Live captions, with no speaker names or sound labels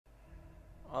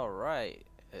Alright,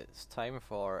 it's time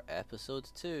for episode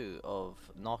 2 of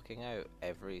knocking out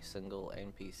every single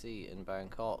NPC in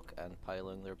Bangkok and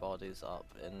piling their bodies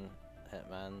up in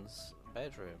Hitman's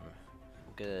bedroom.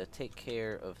 I'm gonna take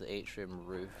care of the atrium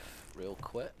roof real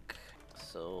quick,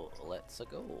 so let's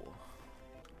go.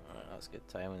 Alright, that's good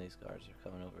time when these guards are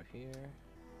coming over here.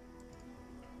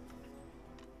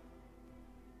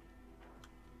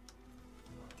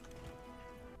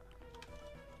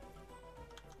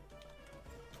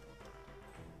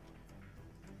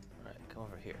 Come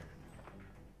over here.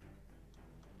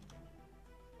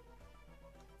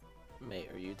 Mate,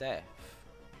 are you deaf?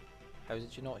 How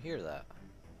did you not hear that?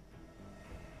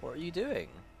 What are you doing?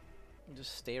 I'm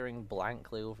just staring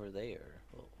blankly over there.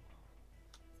 Oh.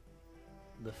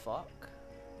 The fuck?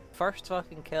 First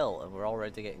fucking kill and we're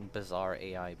already getting bizarre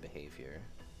AI behavior.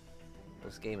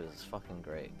 This game is fucking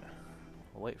great.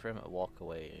 I'll wait for him to walk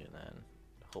away and then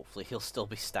hopefully he'll still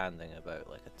be standing about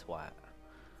like a twat.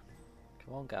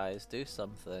 Come on guys, do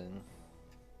something.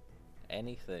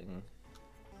 Anything.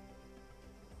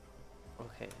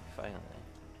 Okay, finally.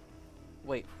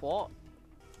 Wait, what?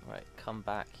 Right, come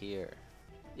back here.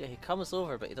 Yeah, he comes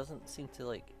over but he doesn't seem to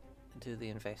like do the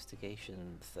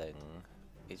investigation thing.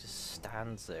 He just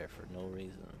stands there for no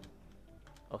reason.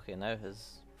 Okay, now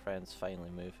his friend's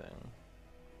finally moving.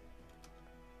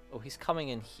 Oh, he's coming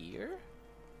in here?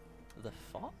 The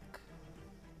fuck?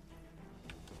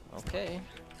 Okay.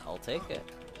 I'll take it.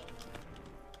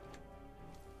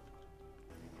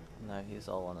 Now he's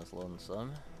all on his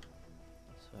lonesome,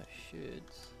 so I should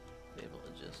be able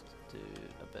to just do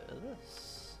a bit of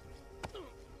this.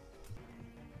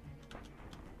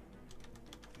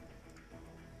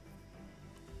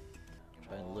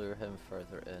 Try and lure him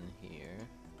further in here.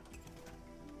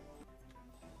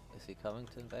 Is he coming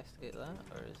to investigate that,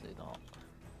 or is he not?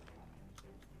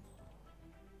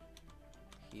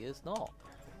 He is not.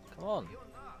 Come on.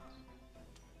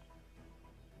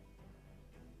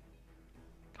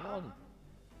 Come on.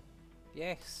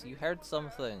 Yes, you heard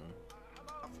something.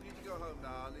 I need to go home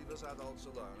now. Leave us adults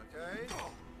alone, okay?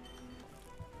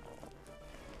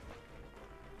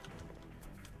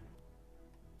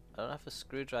 I don't have a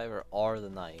screwdriver or the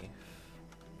knife.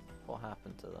 What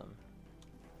happened to them?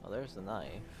 Oh, there's the knife.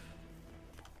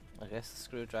 I guess the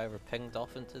screwdriver pinged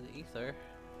off into the ether.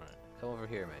 Right, come over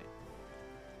here, mate.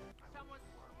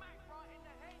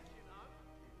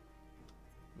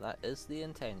 That is the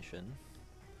intention.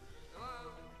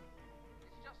 Hello?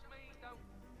 It's just me. Don't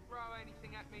throw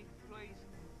anything at me, please.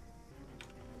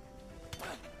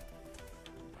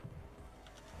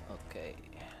 Okay,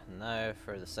 now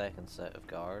for the second set of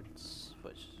guards,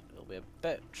 which will be a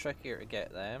bit trickier to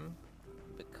get them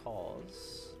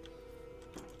because,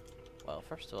 well,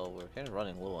 first of all, we're kind of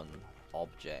running low on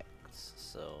objects,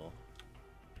 so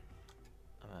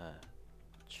I'm gonna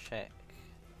check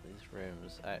these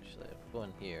rooms. Actually, if I go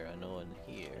in here, I know in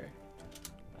here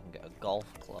I can get a golf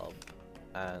club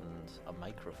and a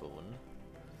microphone.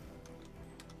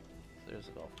 So there's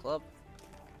a golf club.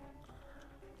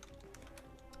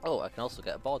 Oh, I can also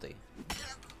get a body.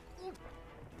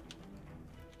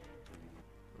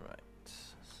 Right,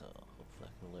 so hopefully I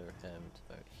can lure him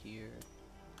to about here.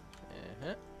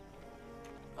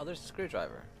 Oh, there's a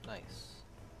screwdriver. Nice.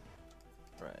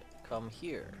 Right, come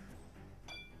here.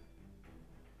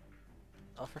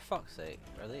 Oh, for fuck's sake,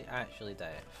 are they actually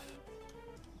deaf?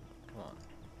 Come on.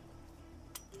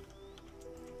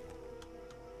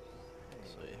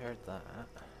 So you heard that.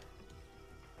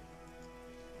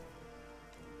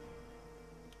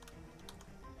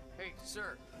 Hey,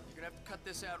 sir, you're gonna have to cut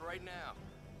this out right now.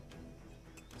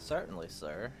 Certainly,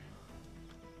 sir.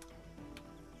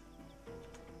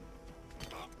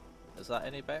 Is that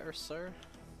any better, sir?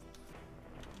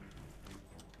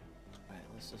 Right,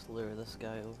 let's just lure this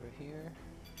guy over here.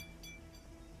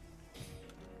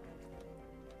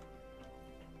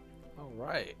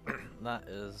 Alright, that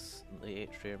is the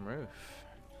atrium roof.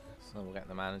 So we'll get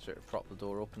the manager to prop the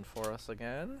door open for us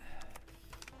again.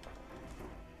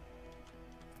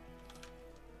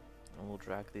 And we'll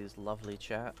drag these lovely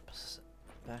chaps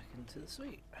back into the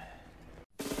suite.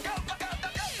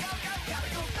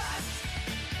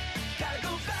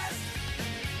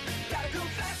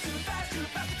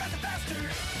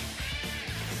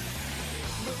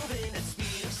 Moving at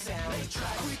speed of sound,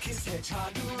 quickest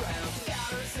hedgehog around.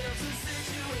 Found ourselves in a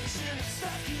situation,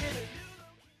 stuck in a new.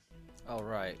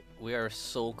 Alright, we are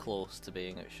so close to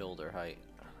being at shoulder height.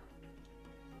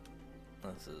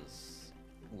 This is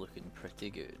looking pretty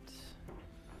good.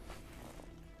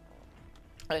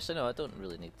 Actually no, I don't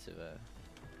really need to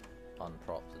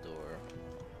unprop the door.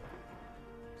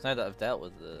 So now that I've dealt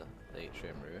with the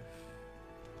atrium roof,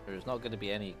 there's not going to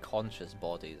be any conscious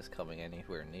bodies coming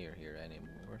anywhere near here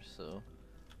anymore, so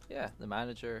yeah, the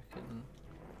manager can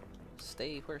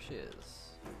stay where she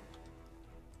is.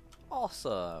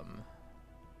 Awesome!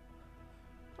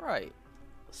 Right,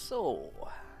 so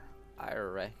I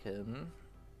reckon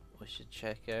we should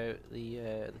check out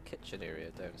the kitchen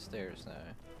area downstairs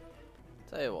now.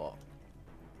 Tell you what,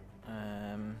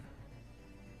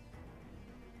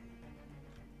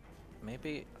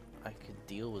 maybe I could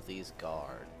deal with these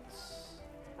guards,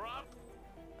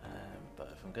 but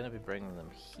if I'm gonna be bringing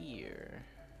them here,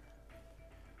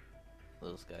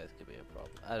 those guys could be a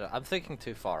problem. I don't know, I'm thinking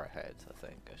too far ahead. I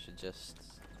think I should just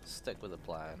stick with the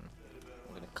plan.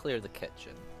 I'm gonna clear the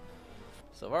kitchen.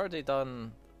 So I've already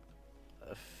done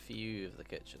a few of the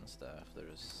kitchen stuff.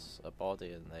 There's a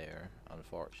body in there.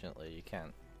 Unfortunately, you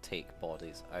can't take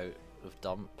bodies out of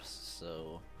dumps,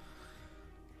 so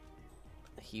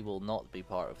he will not be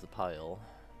part of the pile.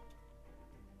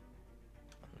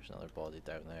 There's another body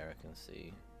down there I can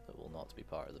see that will not be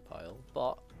part of the pile,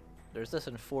 but there's this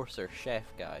enforcer chef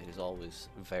guy who's always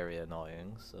very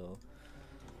annoying, so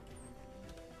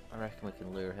I reckon we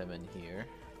can lure him in here.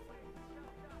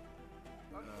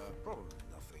 Probably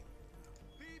nothing.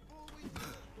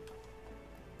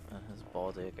 And his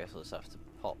body, I guess we'll just have to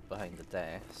pop behind the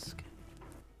desk.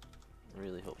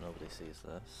 Really hope nobody sees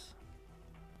this.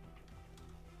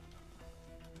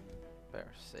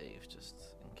 Better save just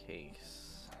in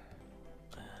case.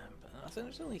 But I think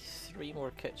there's only 3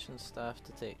 more kitchen staff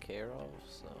to take care of,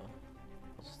 so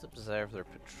I'll just observe their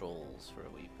patrols for a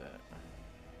wee bit.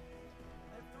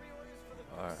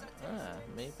 Or,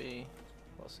 maybe,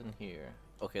 what's in here?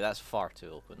 Okay, that's far too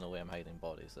open, no way I'm hiding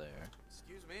bodies there.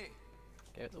 Excuse me.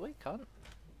 Get out the way, cunt.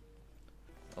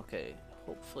 Okay,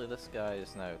 hopefully this guy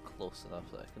is now close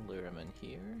enough that I can lure him in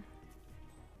here.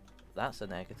 That's a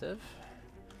negative.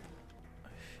 I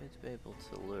should be able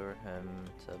to lure him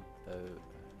to about...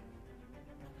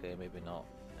 Okay, maybe not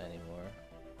anymore.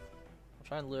 I'll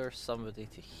try and lure somebody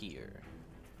to here.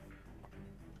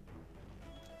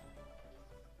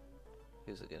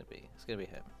 Who's it gonna be? It's gonna be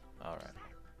him. Alright.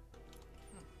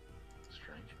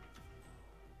 Strange.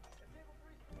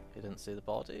 He didn't see the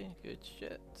body? Good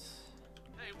shit.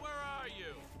 Hey, where are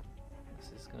you?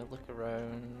 This is gonna look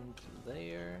around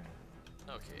there.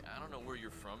 Okay, I don't know where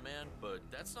you're from, man, but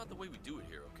that's not the way we do it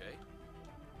here, okay?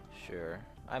 Sure.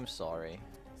 I'm sorry.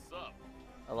 What's up?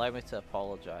 Allow me to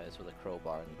apologize with a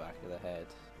crowbar in the back of the head.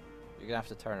 You're gonna have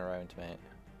to turn around, mate.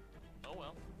 Oh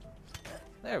well.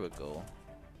 There we go.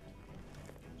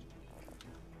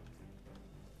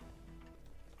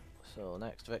 So,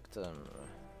 next victim.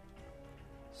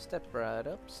 Step right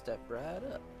up, step right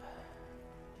up.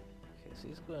 Okay, so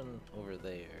he's going over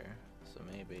there. So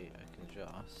maybe I can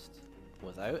just,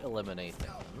 without eliminating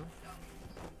him.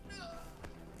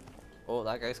 Oh,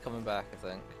 that guy's coming back, I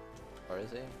think. Or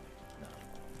is he? No.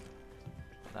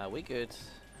 Nah, we good.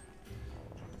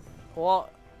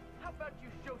 What? How about you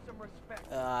show some respect?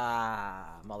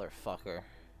 Ah, motherfucker.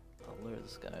 I'll lure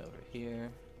this guy over here.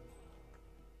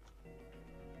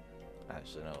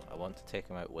 Actually, no, I want to take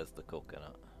him out with the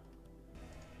coconut.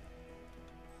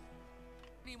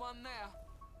 Anyone there?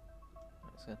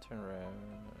 It's gonna turn around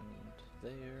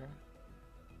there.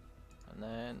 And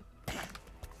then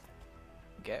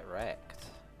get wrecked.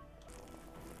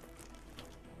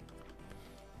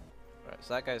 Right,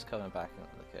 so that guy's coming back into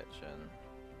the kitchen.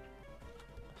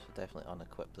 I should definitely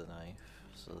unequip the knife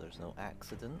so there's no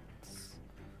accidents.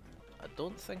 I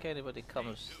don't think anybody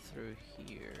comes through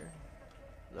here.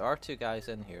 There are 2 guys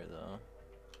in here though.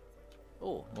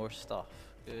 Oh, more stuff.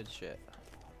 Good shit.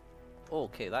 Oh,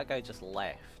 okay, that guy just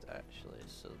left actually,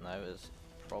 so now is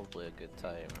probably a good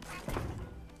time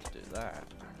to do that.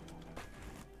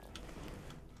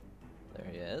 There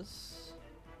he is.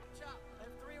 I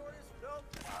have 3 orders for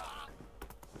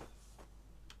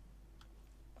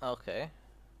Okay.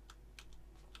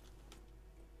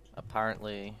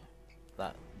 Apparently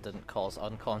that didn't cause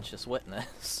unconscious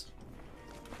witness.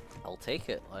 I'll take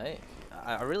it, like.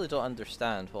 I really don't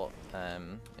understand what,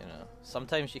 you know,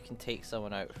 sometimes you can take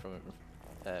someone out from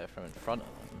in front of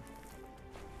them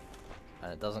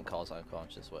and it doesn't cause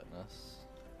unconscious witness,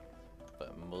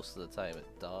 but most of the time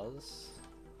it does.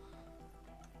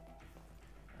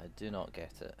 I do not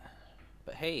get it.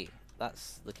 But hey,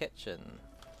 that's the kitchen.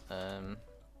 So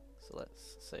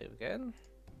let's save again.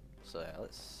 So yeah,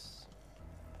 let's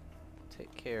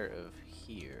take care of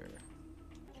here.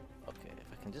 Okay, if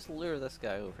I can just lure this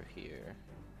guy over here,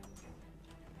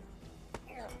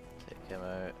 take him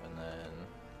out, and then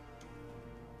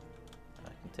I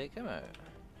can take him out.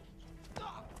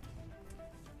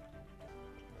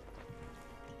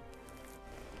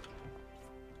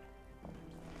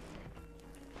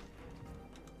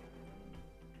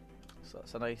 So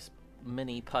that's a nice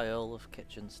mini pile of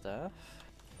kitchen stuff.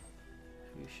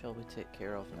 Who shall we take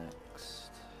care of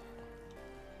next?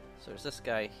 So there's this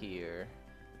guy here.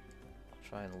 I'll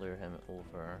try and lure him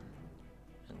over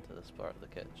into this part of the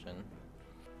kitchen.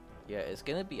 Yeah, it's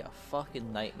gonna be a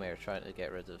fucking nightmare trying to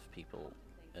get rid of people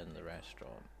in the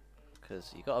restaurant.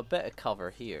 Because you got a bit of cover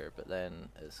here, but then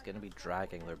it's gonna be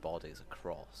dragging their bodies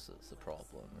across, that's the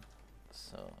problem.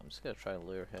 So I'm just gonna try and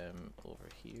lure him over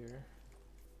here.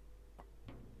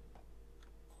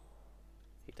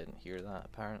 He didn't hear that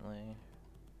apparently.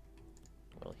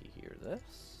 Will he hear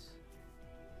this?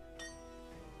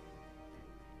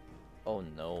 Oh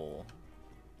no.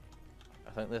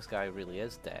 I think this guy really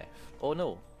is deaf. Oh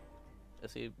no!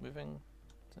 Is he moving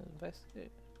to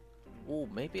investigate? Oh,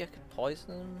 maybe I could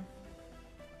poison him?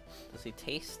 Does he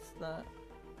taste that?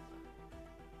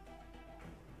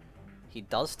 He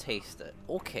does taste it.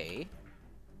 Okay.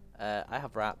 I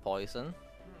have rat poison.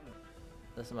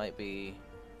 This might be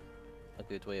a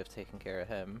good way of taking care of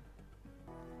him.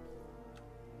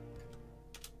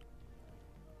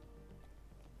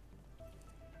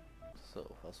 So,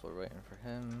 whilst we're waiting for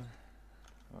him,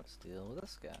 let's deal with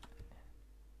this guy.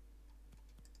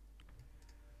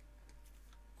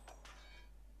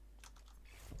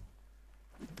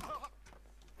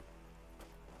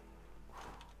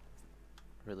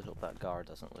 Really hope that guard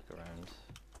doesn't look around.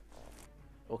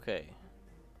 Okay.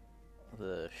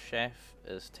 The chef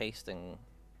is tasting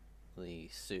the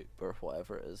soup or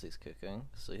whatever it is he's cooking,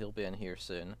 so he'll be in here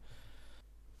soon.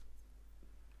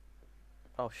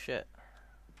 Oh shit.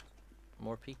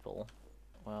 More people.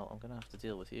 Well, I'm gonna have to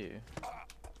deal with you.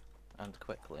 And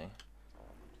quickly.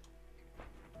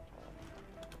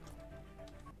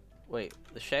 Wait,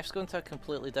 the chef's going to a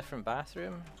completely different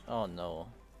bathroom? Oh no.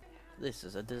 This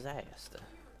is a disaster.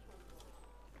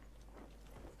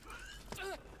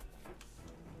 I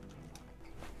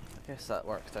guess that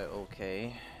worked out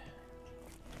okay.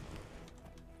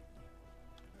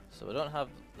 So we don't have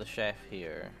the chef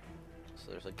here.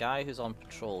 So there's a guy who's on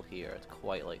patrol here. I'd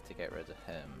quite like to get rid of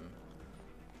him.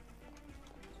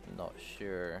 Not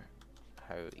sure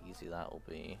how easy that will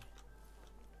be.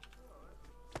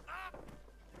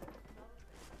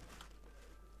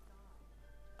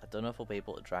 I don't know if I'll be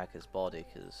able to drag his body,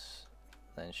 because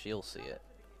then she'll see it.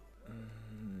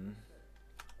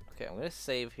 Okay, I'm going to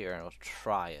save here and I'll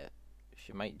try it.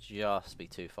 She might just be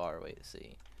too far away to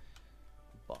see.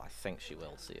 But I think she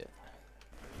will see it.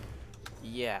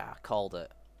 Yeah, called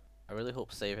it. I really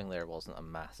hope saving there wasn't a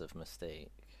massive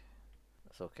mistake.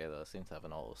 It's okay though, I seem to have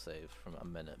an autosave from a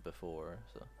minute before.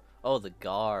 So. Oh, the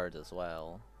guard as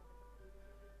well.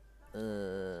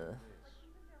 Well,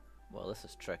 this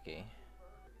is tricky.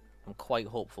 I'm quite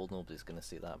hopeful nobody's going to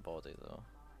see that body though.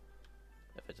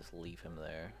 If I just leave him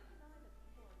there.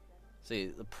 See,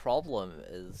 the problem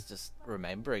is just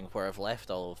remembering where I've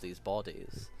left all of these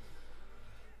bodies.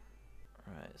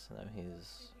 Right, so now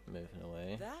he's moving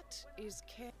away. That is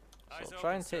So I'll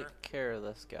try and take care of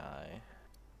this guy.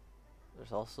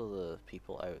 There's also the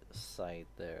people outside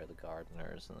there, the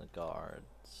gardeners and the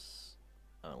guards.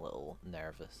 I'm a little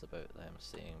nervous about them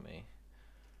seeing me.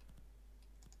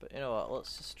 But you know what,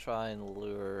 let's just try and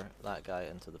lure that guy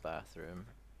into the bathroom.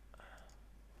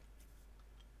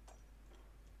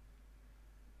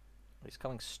 He's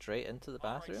coming straight into the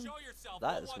bathroom?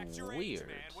 That is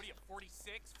weird. What are you,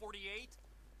 46, 48?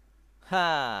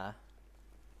 Ha!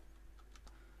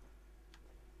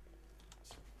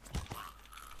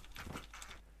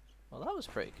 Well, that was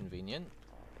pretty convenient,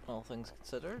 all things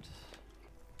considered.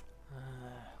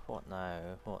 What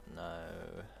now? What now?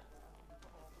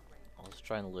 I'll just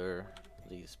try and lure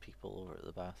these people over to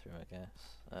the bathroom, I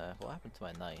guess. What happened to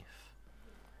my knife?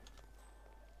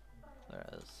 There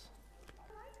it is.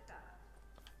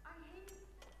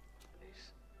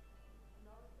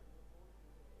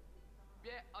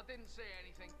 Yeah, I didn't see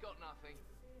anything, got nothing.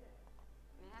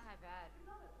 Yeah, I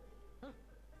bet.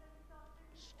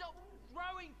 Stop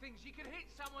throwing things, you can hit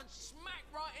someone smack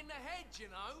right in the head, you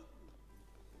know?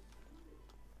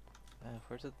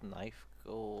 Where did the knife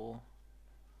go?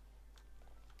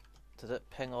 Did it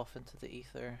ping off into the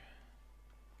ether?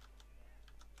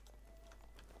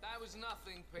 That was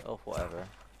nothing, Pete. Oh, whatever.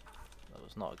 That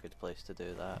was not a good place to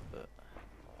do that, but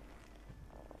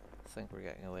I think we're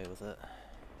getting away with it.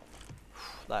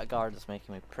 That guard is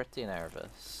making me pretty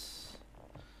nervous.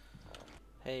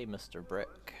 Hey, Mr.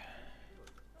 Brick.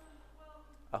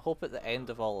 I hope at the end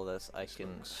of all of this I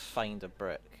can find a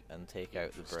brick and take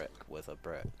out the brick with a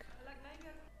brick.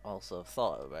 Also, I've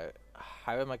thought about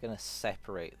how am I going to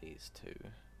separate these two.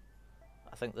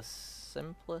 I think the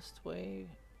simplest way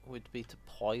would be to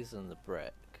poison the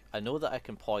brick. I know that I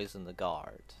can poison the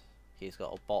guard. he's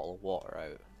got a bottle of water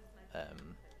out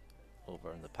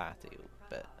over in the patio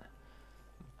bit,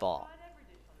 but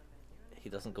he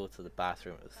doesn't go to the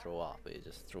bathroom to throw up. He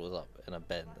just throws up in a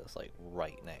bin that's like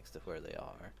right next to where they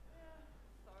are.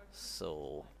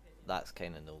 So that's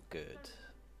kind of no good.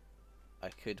 I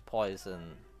could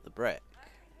poison the brick,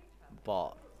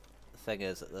 but the thing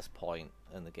is, at this point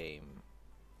in the game,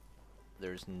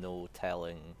 there's no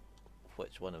telling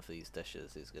which one of these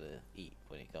dishes he's gonna eat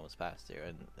when he comes past here,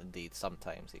 and indeed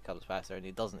sometimes he comes past there and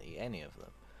he doesn't eat any of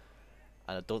them.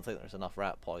 And I don't think there's enough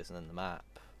rat poison in the map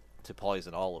to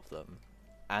poison all of them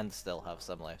and still have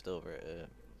some left over to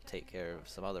take care of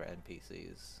some other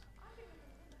NPCs.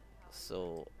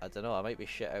 So I don't know, I might be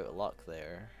shit out of luck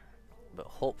there, but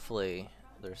hopefully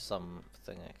there's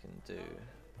something I can do.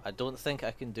 I don't think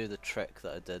I can do the trick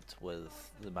that I did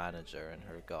with the manager and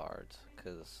her guard,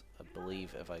 because I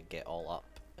believe if I get all up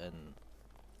in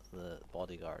the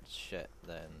bodyguard's shit,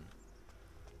 then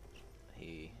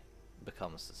he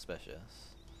becomes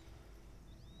suspicious.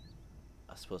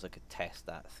 I suppose I could test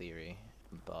that theory,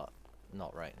 but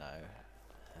not right now.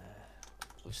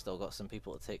 We've still got some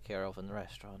people to take care of in the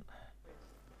restaurant.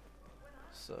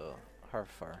 So, her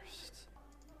first.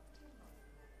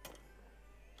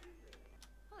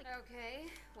 Okay,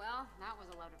 well, that was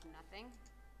a load of nothing.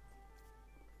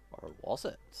 Or was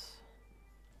it?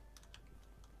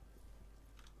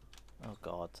 Oh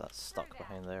god, that's stuck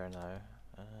behind there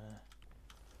now.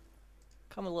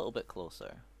 Come a little bit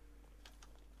closer.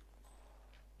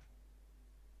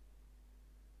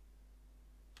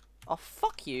 Oh,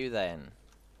 fuck you then!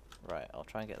 Right, I'll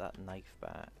try and get that knife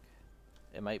back.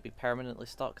 It might be permanently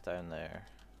stuck down there.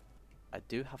 I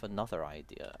do have another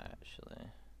idea,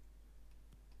 actually.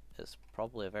 It's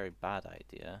probably a very bad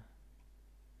idea.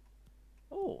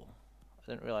 Oh, I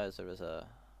didn't realise there was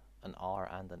an R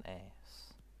and an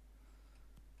S.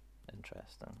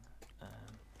 Interesting.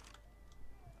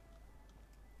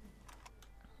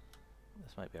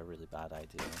 This might be a really bad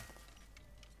idea.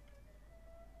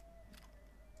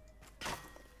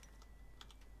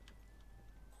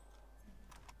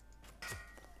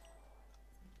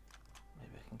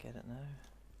 Maybe I can get it now.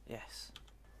 Yes.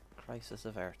 Crisis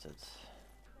averted.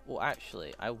 Well,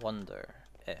 actually, I wonder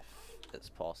if it's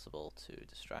possible to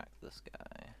distract this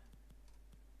guy.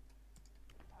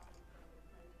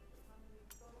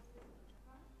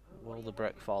 Will the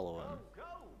brick follow him?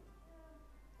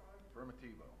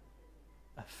 Affirmativo.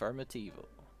 Affirmativo.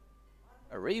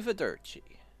 Arrivederci.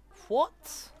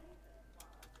 What?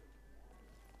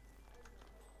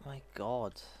 My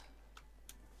god.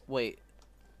 Wait,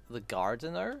 the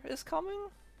gardener is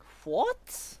coming?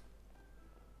 What?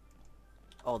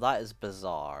 Oh, that is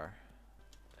bizarre.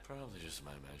 Probably just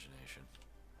my imagination.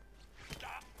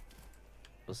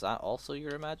 Was that also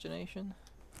your imagination?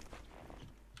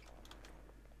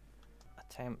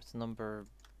 Attempt number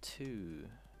 2.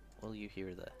 Will you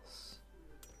hear this?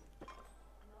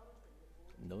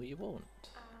 No, you won't.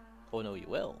 Oh, no, you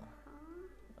will.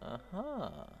 Uh-huh.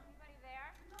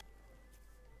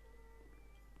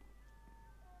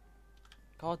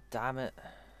 God damn it.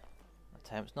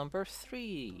 Attempt number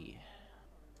 3.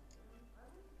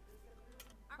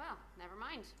 Well, never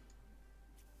mind.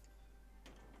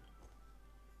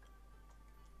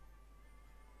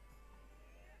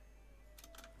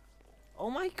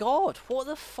 Oh my god, what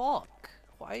the fuck?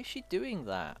 Why is she doing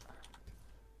that?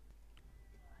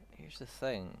 Here's the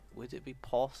thing, would it be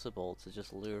possible to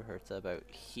just lure her to about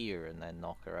here and then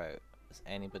knock her out? Is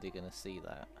anybody gonna see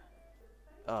that?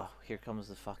 Oh, here comes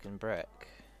the fucking brick.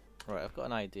 Right, I've got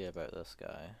an idea about this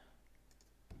guy.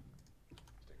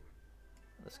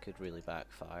 This could really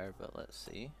backfire, but let's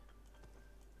see.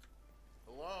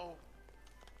 Hello?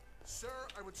 Sir,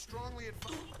 I would strongly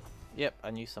advise... Yep,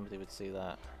 I knew somebody would see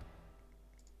that.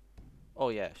 Oh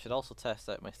yeah, should also test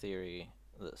out my theory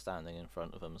that standing in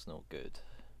front of him is no good.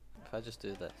 If I just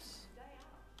do this.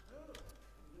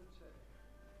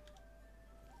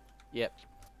 Yep,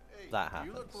 Hey, that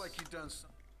happens. you look like you've done some...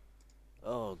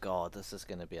 Oh god, this is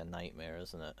gonna be a nightmare,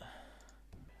 isn't it?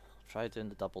 Try doing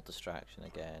the double distraction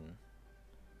again.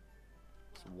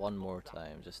 Just one more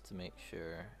time, just to make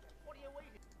sure.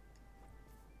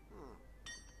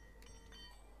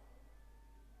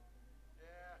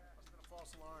 Yeah, must have been a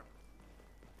false alarm.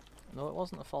 No, it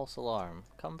wasn't a false alarm.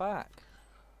 Come back.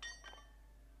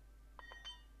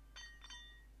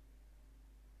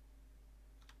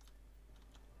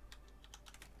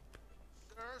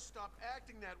 Sir, stop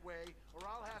acting that way, or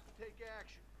I'll have to take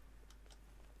action.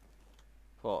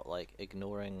 What, like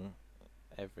ignoring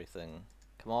everything?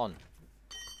 Come on.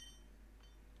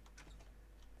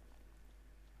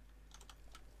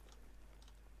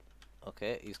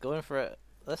 Okay, he's going for it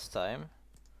this time.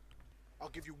 I'll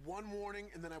give you one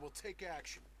warning and then I will take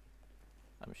action.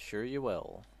 I'm sure you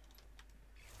will.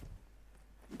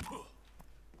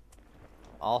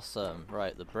 Awesome.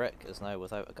 Right, the brick is now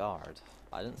without a guard.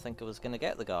 I didn't think I was gonna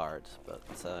get the guard, but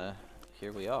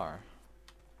here we are.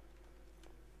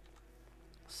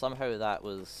 Somehow that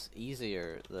was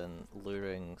easier than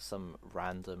luring some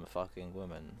random fucking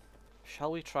woman.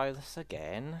 Shall we try this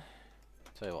again?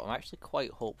 Tell you what, I'm actually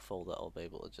quite hopeful that I'll be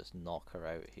able to just knock her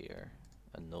out here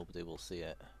and nobody will see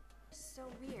it. So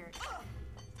weird.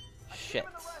 Shit.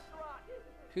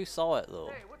 Who saw it though?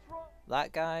 Hey, what's wrong?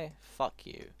 That guy? Fuck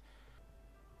you.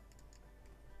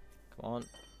 Come on.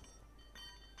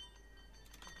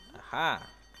 Aha!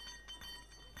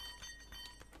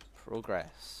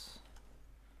 Progress.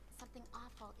 Something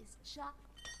awful is just.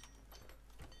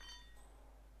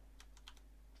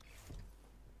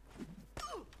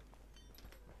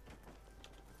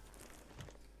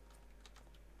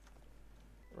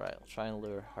 Right, I'll try and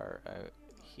lure her out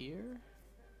here.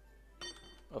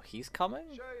 Oh, he's coming?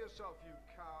 Show yourself, you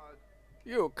coward.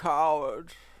 You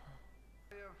coward!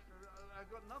 I've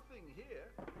got nothing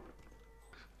here.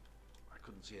 I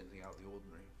couldn't see anything out of the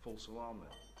ordinary. False alarm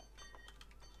then.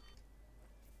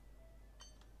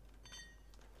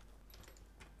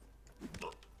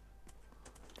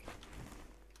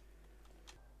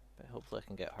 But hopefully I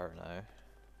can get her now.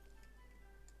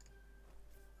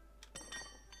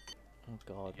 Oh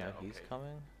god, Yeah, now he's okay.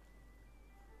 coming.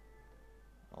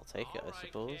 I'll take it, I Alright,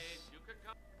 suppose. kid, you can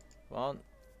come. Come on.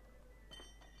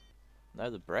 Now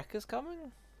the brick is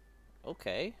coming?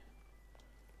 Okay.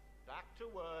 Back to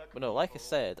work. But no, like I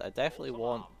said, I definitely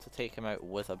want to take him out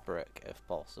with a brick if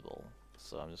possible.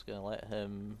 So I'm just gonna let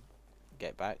him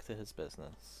get back to his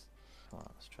business. Come on,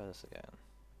 let's try this again.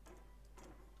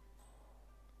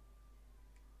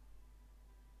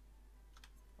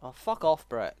 Oh, fuck off,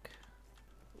 brick.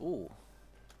 Ooh.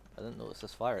 I didn't notice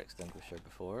this fire extinguisher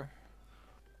before.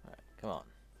 Alright, come on.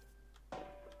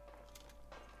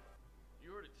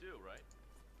 You heard it too, right?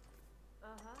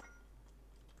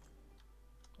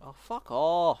 Oh, fuck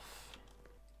off!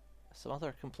 Is some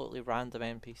other completely random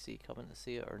NPC coming to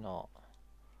see it or not?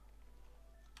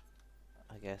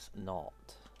 I guess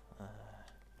not.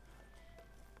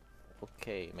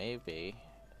 Okay, maybe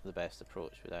the best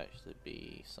approach would actually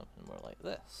be something more like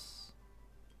this.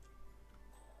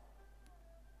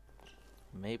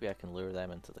 Maybe I can lure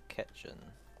them into the kitchen.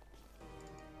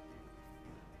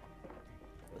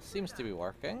 This seems to be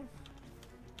working.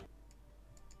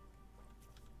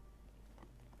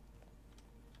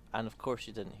 And of course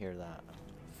you didn't hear that.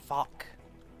 Fuck!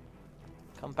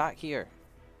 Come back here!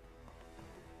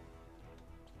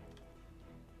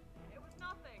 It was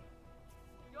nothing.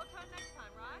 Your turn next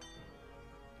time, right?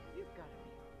 You've got to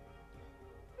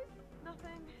be. It's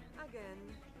nothing again.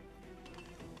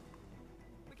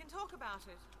 We can talk about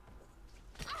it.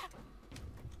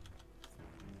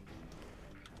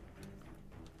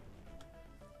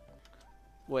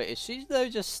 Wait, is she now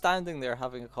just standing there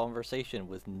having a conversation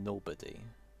with nobody?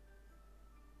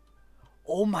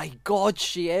 Oh my god,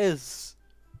 she is!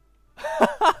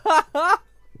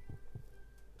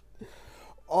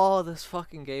 Oh, this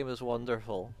fucking game is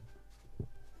wonderful.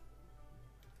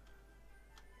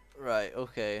 Right,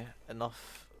 okay.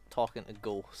 Enough talking to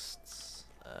ghosts.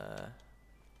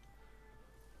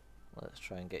 Let's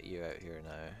try and get you out here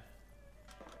now.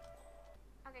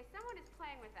 Okay, someone is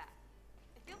playing with that.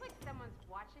 It feels like someone's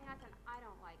watching us, and I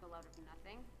don't like a load of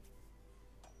nothing.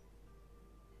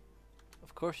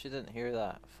 Of course you didn't hear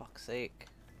that. Fuck's sake.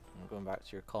 I'm going back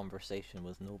to your conversation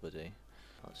with nobody.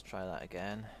 Let's try that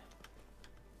again.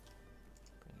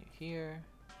 Bring you here.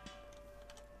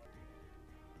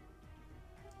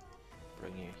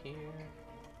 Bring you here.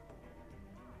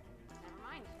 Never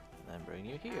mind. And then bring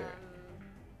you here.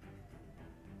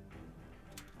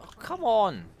 Oh, come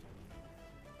on!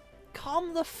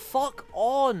 Come the fuck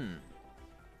on!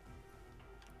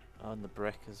 Oh, and the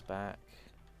brick is back.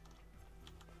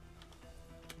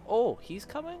 Oh, he's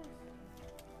coming?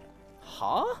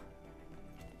 Huh?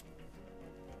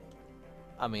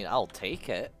 I mean, I'll take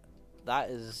it. That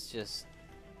is just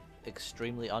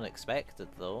extremely unexpected,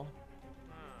 though.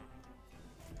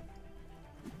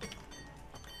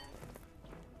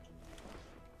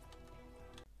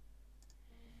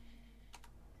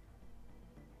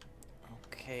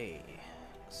 Okay,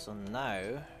 so now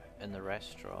in the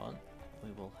restaurant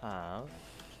we will have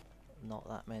not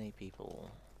that many people,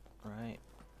 right?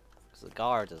 Because the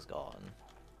guard is gone,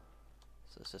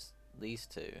 so it's just these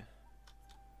two.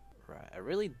 Right, I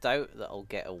really doubt that I'll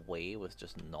get away with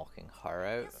just knocking her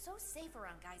out. It's so safe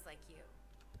around guys like you.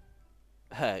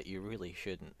 You really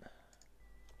shouldn't.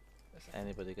 Is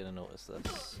anybody gonna notice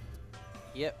this?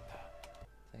 Yep.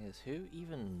 Thing is, who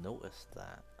even noticed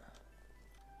that?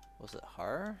 Was it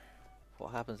her?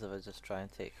 What happens if I just try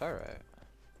and take her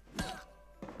out?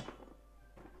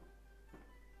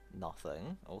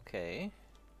 Nothing. Okay.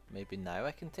 Maybe now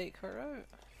I can take her out?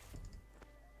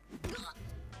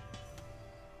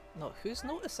 No, who's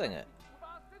noticing it?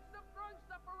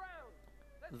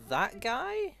 That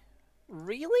guy?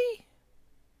 Really?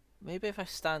 Maybe if I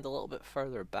stand a little bit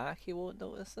further back he won't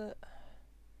notice it?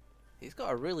 He's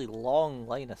got a really long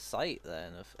line of sight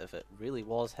then, if it really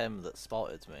was him that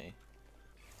spotted me.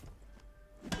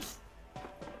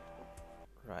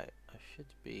 Right, I should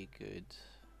be good.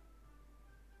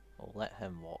 I'll let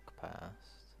him walk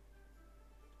past.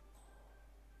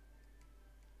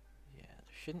 Yeah,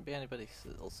 there shouldn't be anybody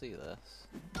that'll see this.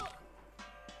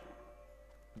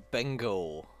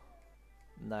 Bingo!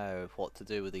 Now, what to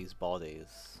do with these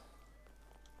bodies?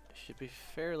 It should be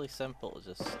fairly simple to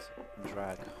just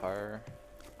drag her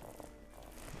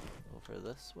over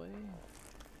this way.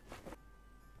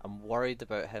 I'm worried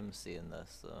about him seeing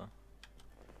this though.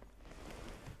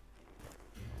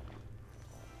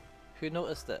 Who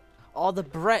noticed it? Oh, the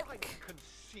brick!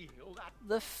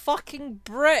 The fucking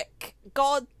brick!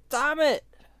 God damn it!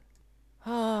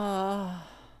 Ah.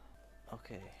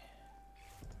 Okay.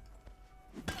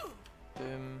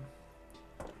 Boom.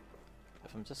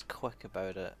 If I'm just quick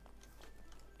about it,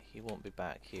 he won't be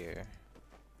back here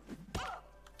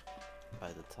by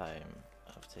the time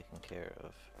I've taken care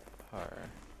of her.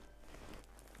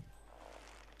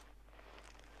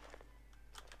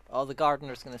 Oh, the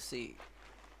gardener's gonna see.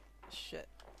 Shit.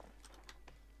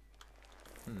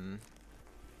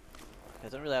 I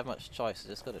don't really have much choice, I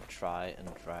just gotta try and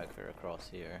drag her across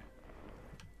here.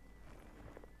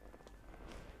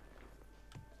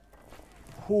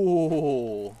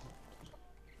 Whoa!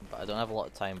 But I don't have a lot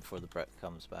of time before the brick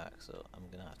comes back, so I'm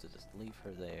gonna have to just leave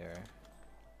her there.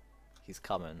 He's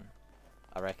coming.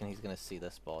 I reckon he's gonna see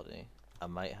this body. I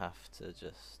might have to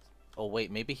just... Oh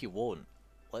wait, maybe he won't.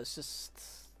 Let's just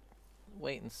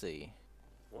wait and see.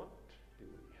 What do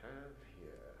we have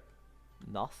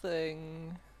here?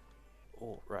 Nothing.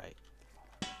 Oh, right.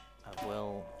 I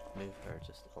will move her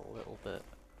just a little bit.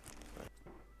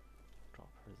 Drop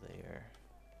her there.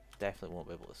 Definitely won't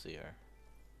be able to see her.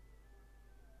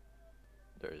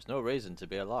 There is no reason to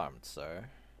be alarmed, sir.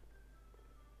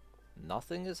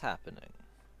 Nothing is happening.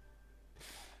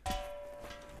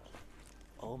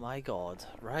 Oh my god.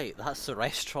 Right, that's the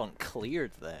restaurant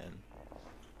cleared then.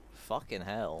 Fucking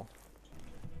hell.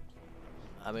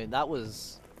 I mean, that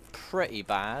was pretty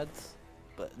bad,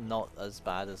 but not as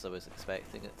bad as I was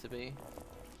expecting it to be.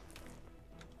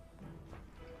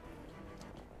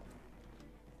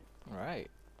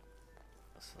 Right.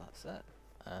 So that's it.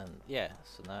 And yeah,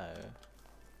 so now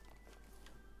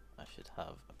I should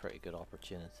have a pretty good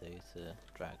opportunity to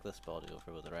drag this body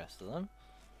over with the rest of them.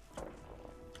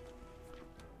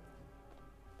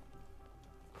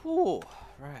 Whew.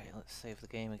 Right, let's save the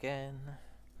game again.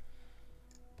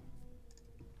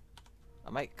 I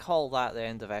might call that the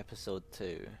end of episode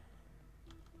 2.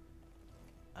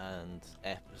 And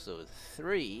episode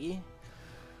 3...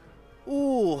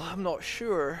 Ooh, I'm not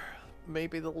sure.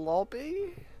 Maybe the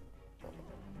lobby?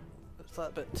 Is that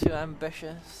a bit too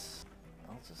ambitious?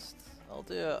 I'll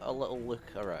do a little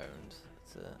look around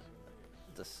to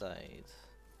decide.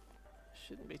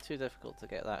 Shouldn't be too difficult to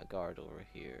get that guard over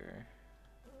here.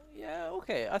 Yeah,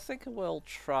 okay, I think I will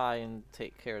try and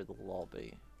take care of the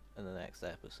lobby in the next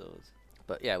episode.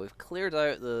 But yeah, we've cleared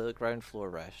out the ground floor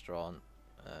restaurant.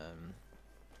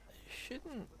 It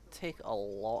shouldn't take a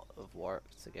lot of work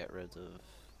to get rid of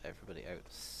everybody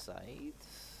outside.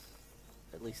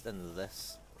 At least in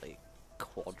this, like,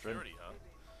 quadrant. Security, huh?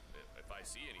 If I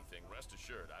see anything, rest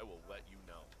assured, I will let you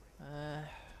know.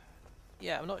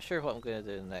 Yeah, I'm not sure what I'm going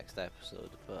to do in the next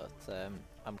episode, but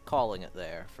I'm calling it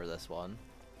there for this one.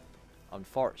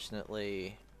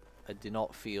 Unfortunately, I do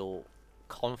not feel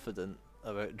confident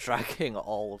about dragging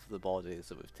all of the bodies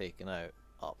that we've taken out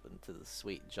up into the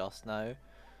suite just now.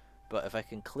 But if I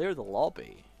can clear the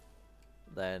lobby,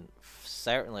 then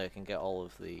certainly I can get all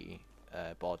of the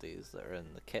bodies that are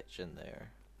in the kitchen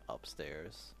there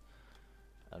upstairs,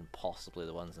 and possibly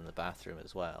the ones in the bathroom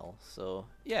as well. So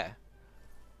yeah,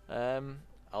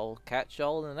 I'll catch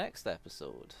y'all in the next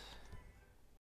episode.